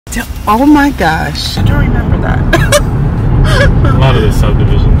Oh my gosh. I don't remember that. A lot of the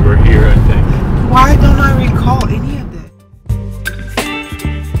subdivisions were here, I think. Why don't I recall any of this?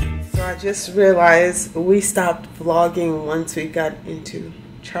 So I just realized we stopped vlogging once we got into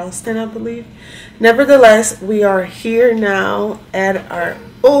Charleston, I believe. Nevertheless, we are here now at our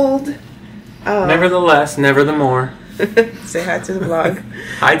old... Nevertheless, never the more. Say hi to the vlog.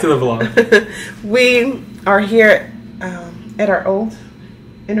 Hi to the vlog. We are here at our old...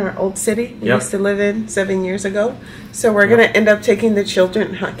 in our old city we used to live in 7 years ago. So we're gonna end up taking the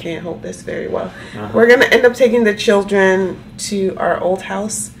children. I can't hold this very well. We're gonna end up taking the children to our old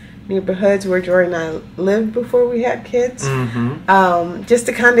house neighborhoods where Jory and I lived before we had kids, just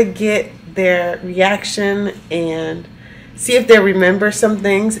to kind of get their reaction and see if they remember some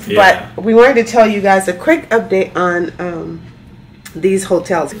things. But we wanted to tell you guys a quick update on these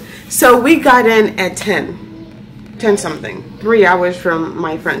hotels. So we got in at 10 something, 3 hours from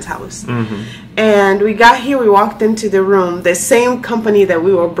my friend's house. And we got here, we walked into the room, the same company that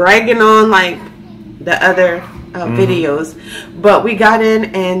we were bragging on like the other videos, but we got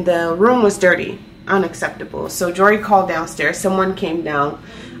in and the room was dirty, unacceptable. So Jory called downstairs, someone came down,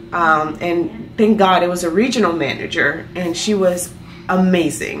 and thank God it was a regional manager, and she was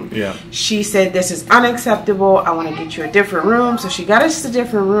amazing. She said, this is unacceptable, I want to get you a different room. So she got us a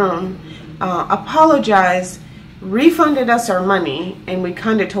different room, apologized, refunded us our money, and we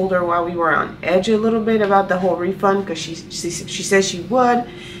kind of told her while we were on edge a little bit about the whole refund, because she said she would,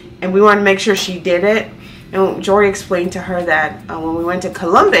 and we wanted to make sure she did it. And Jory explained to her that when we went to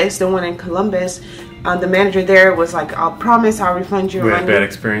Columbus, the one in Columbus, the manager there was like, I'll promise I'll refund your money. We had a bad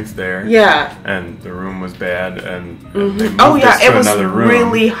experience there. And the room was bad, and they moved us to another room,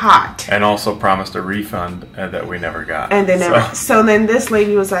 really hot. And also promised a refund that we never got. And they never. So then this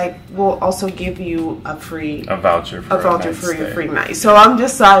lady was like, we'll also give you a voucher for a free night. So I'm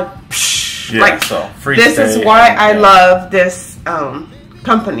just like, psh, like, so free this stay, is why I love this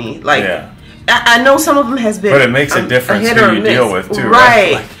company. Like, I know some of them has been, but it makes a difference who you deal with too,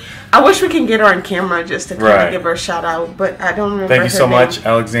 right? Like, I wish we can get her on camera just to kind of give her a shout out, but I don't remember. Thank you so much,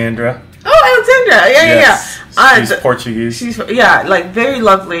 Alexandra. Oh, Alexandra, yeah. She's Portuguese. She's like very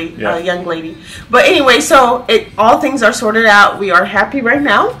lovely young lady. But anyway, so all things are sorted out. We are happy right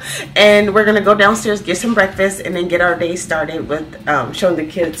now, and we're gonna go downstairs, get some breakfast, and then get our day started with showing the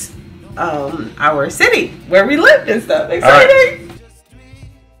kids our city where we lived and stuff. Exciting!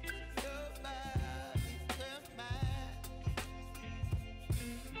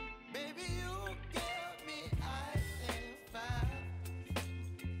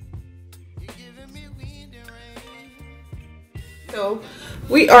 So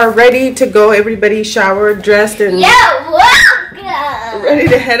we are ready to go. Everybody showered, dressed, and ready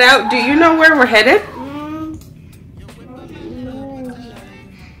to head out. Do you know where we're headed?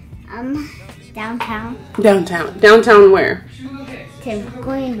 Downtown. Downtown where? To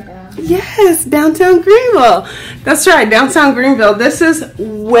Greenville. Yes, downtown Greenville. That's right, downtown Greenville. This is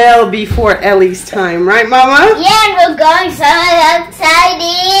well before Ellie's time, right, Mama? Yeah, and we're going somewhere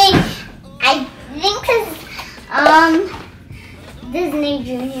exciting. I think it's Disney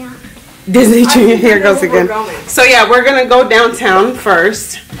Junior. Disney Junior, here goes again. So yeah, we're gonna go downtown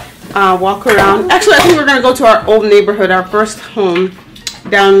first, walk around. Actually, I think we're gonna go to our old neighborhood, our first home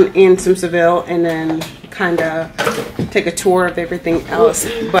down in Simpsonville, and then kind of take a tour of everything else.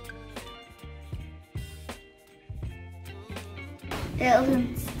 But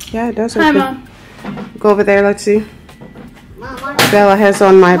yeah, it does. Hi, Mom. Go over there. Let's see. Mom, Bella has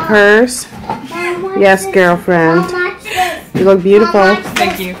on my purse. Yes, girlfriend. You look beautiful.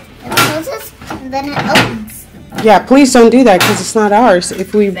 Thank you. It closes and then it opens. Yeah, please don't do that because it's not ours.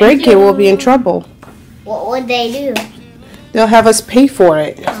 If we break it, we'll be in trouble. What would they do? They'll have us pay for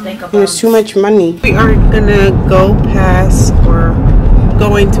it. It's too much money. We are gonna go past or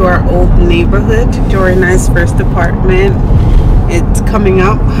go into our old neighborhood, Jory and I's first apartment. It's coming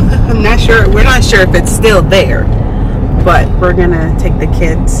up. I'm not sure. We're not sure if it's still there, but we're gonna take the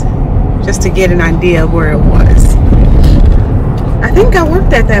kids just to get an idea of where it was. I think I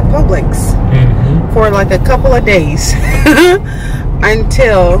worked at that Publix for like a couple of days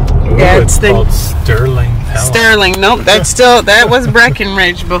until it's called Sterling. Sterling. Nope, that was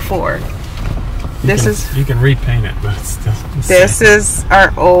Breckenridge before. You can repaint it, but it's still the this same. is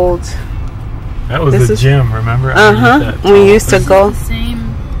our old. That was the gym. Remember? We used to go. The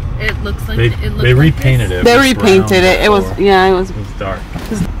same. It looks like they repainted it. They repainted it. It was it was dark.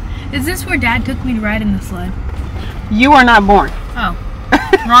 Is this where Dad took me to ride in the sled? You were not born. Oh,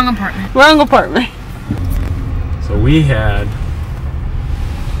 wrong apartment. Wrong apartment. So we had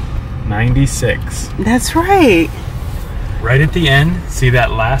 96. That's right. right at the end, see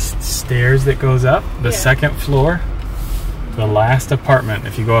that last stairs that goes up? The second floor? The last apartment.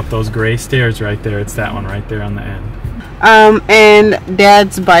 If you go up those gray stairs right there, it's that one right there on the end. And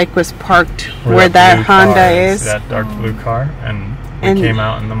Dad's bike was parked where that Honda is. That dark blue car. And we came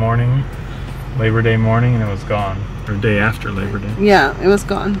out in the morning, Labor Day morning, and it was gone. Or day after Labor Day. Yeah, it was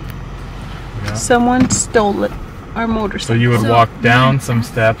gone. Yeah. Someone stole it. Our motorcycle. So you would walk down some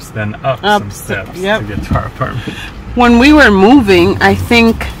steps, then up some steps to get to our apartment. When we were moving, I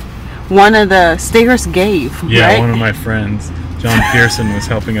think one of the stairs gave. Yeah, right? One of my friends, John Pearson, was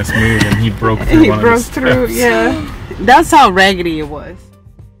helping us move, and he broke through one of the steps. He broke through, yeah. That's how raggedy it was.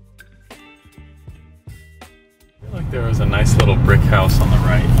 I feel like there was a nice little brick house on the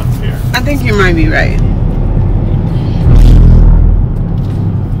right up here. I think you might be right.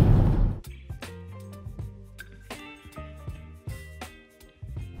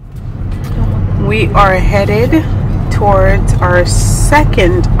 We are headed towards our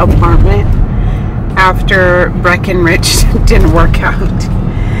second apartment after Breckenridge didn't work out.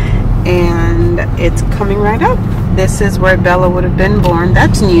 And it's coming right up. This is where Bella would have been born.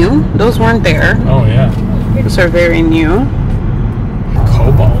 That's new. Those weren't there. Oh, yeah. Those are very new.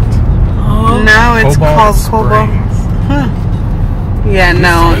 Cobalt. Oh, now it's called Cobalt. Huh. Yeah,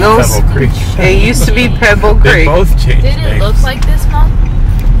 no, those. It used to be Pebble Creek. They both changed. Did it look like this, Mom?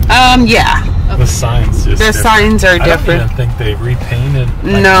 Yeah. The signs just the signs are different. I don't even think they repainted.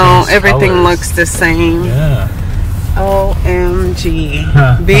 Like, no, everything looks the same. Yeah.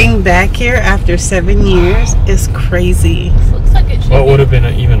 OMG. Being back here after 7 years is crazy. This looks like it should Well, it would have been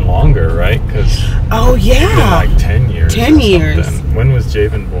even longer, right? Because like 10 years. 10 years. When was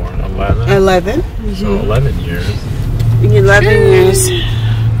Javen born? 11? 11. So 11 years. 11 years.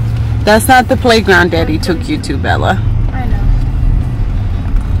 That's not the playground Daddy took you to, Bella. I know.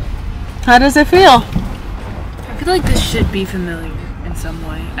 How does it feel? I feel like this should be familiar in some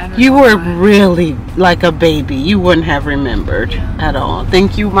way. I don't You know were why. really like a baby. You wouldn't have remembered at all. I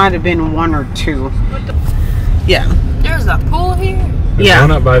think you might have been 1 or 2. Yeah. There's a pool here? There's one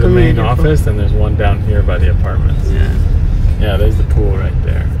up by the main office, and there's one down here by the apartments. Yeah. Yeah, there's the pool right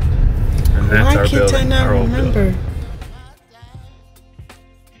there. And that's our building. I not our old remember? building.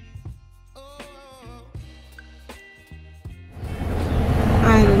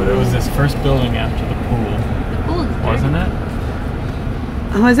 But it was this first building after the pool. The pool is Wasn't it?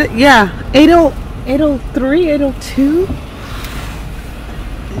 Was it? Yeah. 803, 802. Yeah,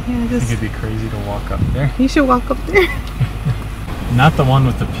 I think it'd be crazy to walk up there. You should walk up there. Not the one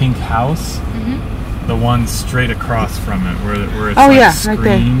with the pink house. The one straight across from it, where it's right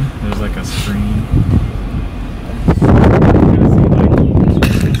there. There's like a screen.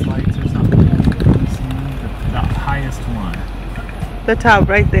 Lights or something. The highest one. The top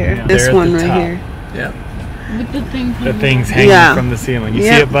right there. Yeah, this one right here. Yep. With The thing's hanging from the ceiling. You see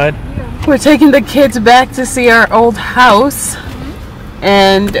it, bud? We're taking the kids back to see our old house.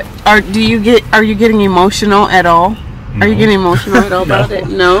 And are you getting emotional at all? No. Are you getting emotional at all about it?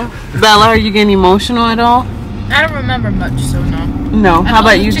 No. Bella, are you getting emotional at all? I don't remember much, so no. No. How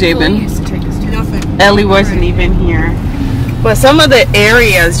about you, Jabin? Used to take us to nothing. Ellie wasn't even here. But some of the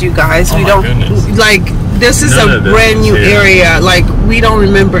areas, you guys, we don't like. This is a brand new area. Like, we don't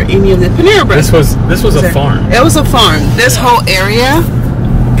remember any of the Panera Bread. This was a farm. It was a farm. This whole area,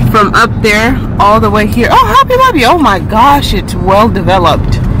 from up there all the way here. Oh, Happy Bobby! Oh my gosh, it's well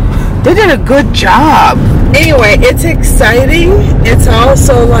developed. They did a good job. Anyway, it's exciting. It's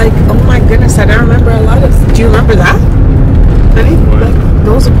also like, oh my goodness, I don't remember a lot of. Do you remember that, honey? Like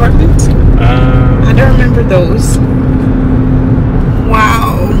those apartments? I don't remember those.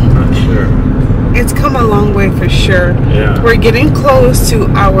 Wow. Not sure. It's come a long way for sure. Yeah. We're getting close to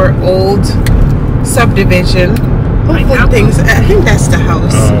our old subdivision. Hopefully things, I think that's the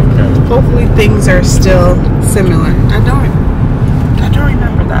house. Oh, okay. Hopefully things are still similar. I don't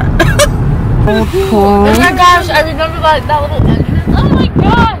remember that. Old pool. Oh my gosh, I remember that little entrance. Oh my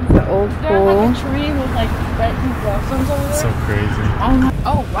god! The old pool. There's like a tree with like red blossoms over there. So crazy.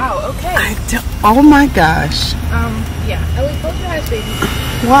 Oh wow, okay. Oh my gosh. Yeah. Ellie, close your eyes, baby.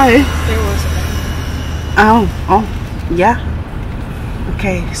 Why? There was Oh, yeah.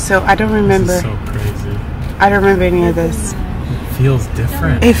 Okay, so I don't remember. This is so crazy. I don't remember any of this. It feels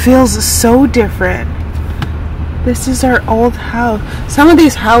different. It feels so different. This is our old house. Some of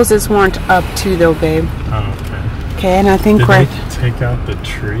these houses weren't up too though, babe. Oh, okay. Okay, and I think Did they take out the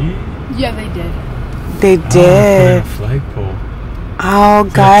tree? Yeah, they did. They did. A flagpole. Oh,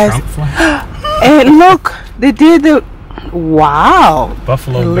 guys. Trump flag? And look, they did Wow.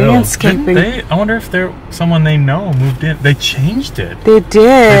 Buffalo Bill. Landscaping. I wonder if they're someone they know moved in. They changed it. They did.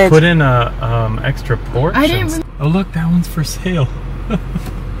 They put in a extra porch. Oh look, that one's for sale.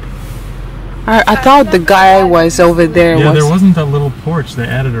 I thought the guy was over there. Yeah, there wasn't a little porch. They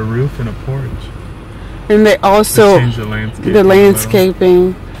added a roof and a porch. And they also changed the landscaping. The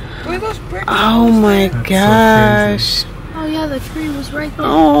landscaping. Oh my That's gosh. so Oh yeah, the tree was right there.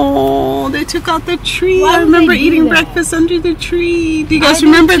 Oh, they took out the tree. Why I would remember they do eating that? breakfast under the tree. Do you guys I do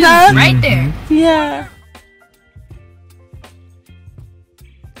remember too. that? Right there. Yeah.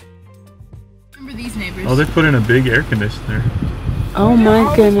 Remember these neighbors? Oh, they put in a big air conditioner. Oh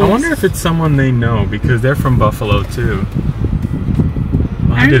my goodness. I wonder if it's someone they know because they're from Buffalo too.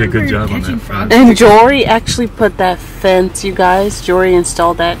 Well, I did a good job on that front. And Jory actually put that fence, you guys. Jory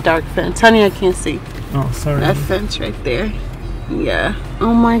installed that dark fence. Honey, I can't see. Oh, sorry. That fence right there. Yeah.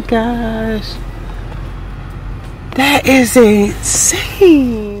 Oh my gosh. That is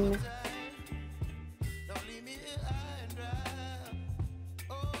insane.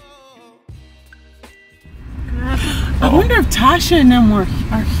 I wonder if Tasha and them are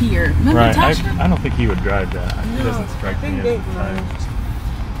here. Remember Right. Tasha? I don't think he would drive that. It doesn't strike me as the type.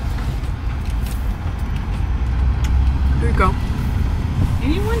 Here we go.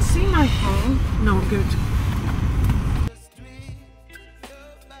 Anyone see my phone? No, good.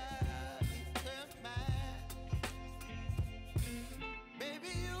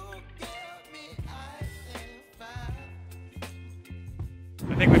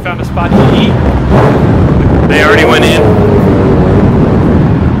 I think we found a spot to eat. They already went in.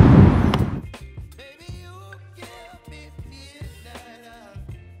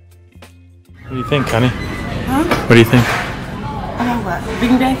 What do you think, honey? Huh? What do you think? Oh, what?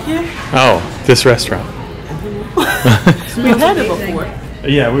 Being back here? Oh, this restaurant. We've had it before.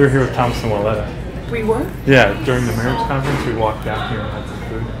 Yeah, we were here with Thompson Walletta. We were? Yeah, during the marriage conference, we walked down here and had some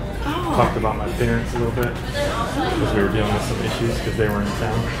food. Oh. Talked about my parents a little bit because we were dealing with some issues because they were in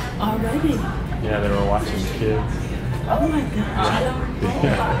town. Already? Yeah, they were watching the kids. Oh my gosh.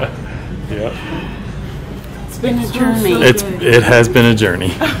 Yep. It's been a journey. It has been a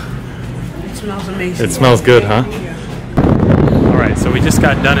journey. It smells amazing. It smells good, huh? All right, so we just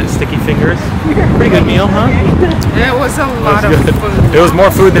got done at Sticky Fingers. Pretty good meal, huh? It was a lot of Good. food. It was more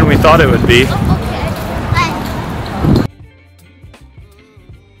food than we thought it would be.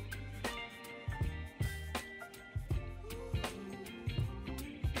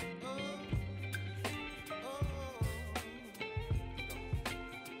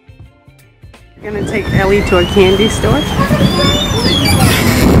 We're gonna take Ellie to a candy store.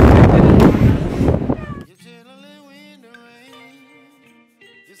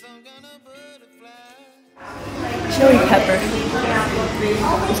 Chili pepper.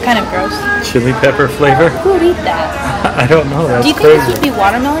 It's kind of gross. Chili pepper flavor? Who would eat that? I don't know. That's Do you think crazy. this would be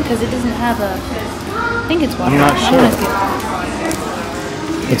watermelon? Because it doesn't have a... I think it's watermelon. not sure. I'm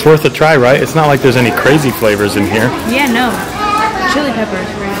gonna It's worth a try, right? It's not like there's any crazy flavors in here. see. Yeah, no. Chili pepper is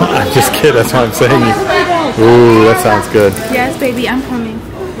great. I'm just kidding. That's what I'm saying. Ooh, that sounds good. Yes, baby, I'm coming.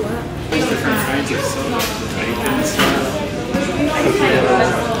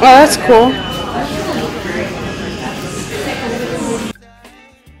 Oh, that's cool.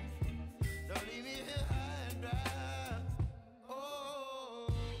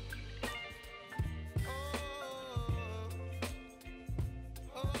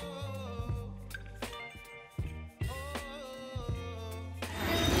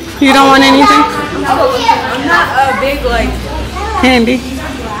 You don't want anything? I'm not a big, like, Candy.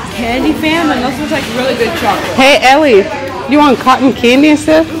 candy fan, but this looks like really good chocolate. Hey, Ellie, you want cotton candy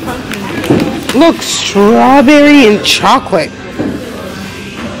instead? Look, strawberry and chocolate.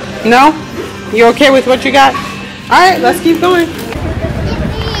 No? You okay with what you got? All right, let's keep going.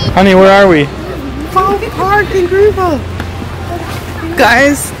 Honey, where are we? Fall Park in Greenville.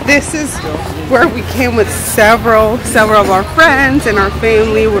 Guys, this is where we came with several of our friends and our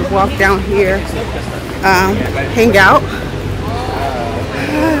family would walk down here, hang out.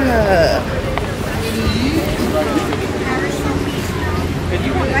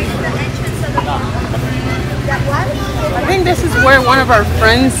 I think this is where one of our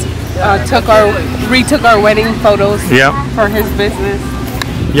friends retook our wedding photos for his business.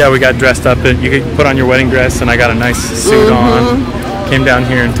 Yeah, we got dressed up. You could put on your wedding dress, and I got a nice suit on. Came down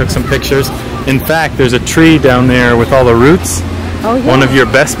here and took some pictures. In fact, there's a tree down there with all the roots. Oh, yeah. One of your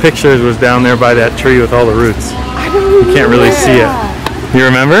best pictures was down there by that tree with all the roots. You can't really see it. You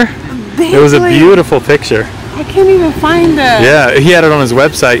remember? It was a beautiful picture. I can't even find it. Yeah, he had it on his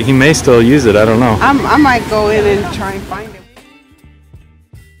website. He may still use it. I don't know. I might go in and try and find it.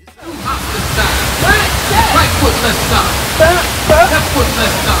 Right foot left side. Left foot,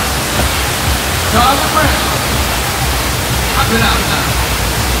 left side. Turn around. Up and out now.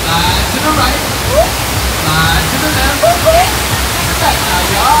 Slide to the right. Slide to the left. Back now,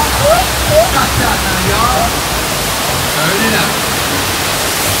 y'all. Back out now, y'all. Turn it out.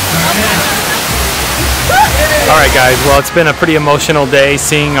 Turn it out. Alright guys, well it's been a pretty emotional day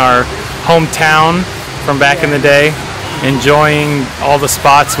seeing our hometown from back in the day, enjoying all the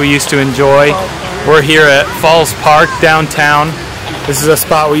spots we used to enjoy. We're here at Falls Park downtown. This is a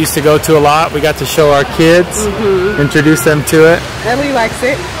spot we used to go to a lot. We got to show our kids, introduce them to it. Ellie likes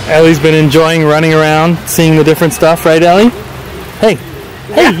it. Ellie's been enjoying running around, seeing the different stuff, right Ellie? Hey,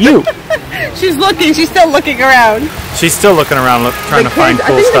 hey you! She's looking, she's still looking around. She's still looking around, trying to find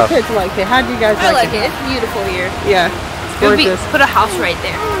cool I think stuff. the kids like it. How do you guys I like like it. It's beautiful here. Yeah, it's gorgeous. Put a house right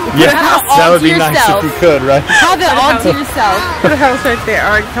there. Yeah, all that would to be nice yourself. if you could, right? Have it all to yourself. Put a house right there.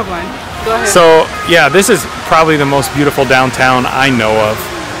 All right, come on. Go ahead. So, yeah, this is probably the most beautiful downtown I know of.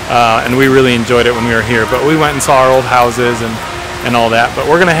 And we really enjoyed it when we were here. But we went and saw our old houses and all that. But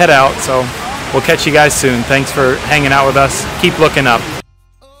we're going to head out, so we'll catch you guys soon. Thanks for hanging out with us. Keep looking up.